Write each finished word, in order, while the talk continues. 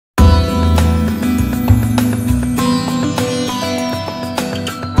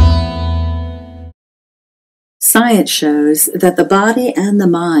Science shows that the body and the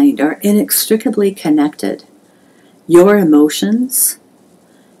mind are inextricably connected. Your emotions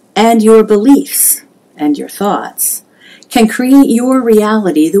and your beliefs and your thoughts can create your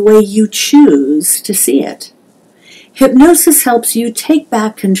reality the way you choose to see it. Hypnosis helps you take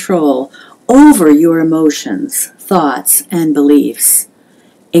back control over your emotions, thoughts, and beliefs,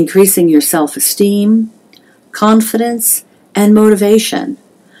 increasing your self-esteem, confidence, and motivation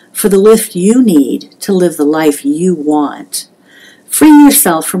for the lift you need to live the life you want. Free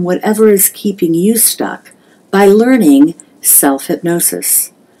yourself from whatever is keeping you stuck by learning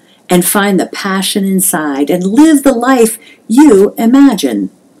self-hypnosis, and find the passion inside and live the life you imagine.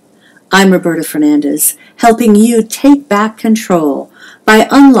 I'm Roberta Fernandez, helping you take back control by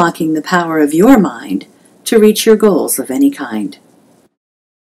unlocking the power of your mind to reach your goals of any kind.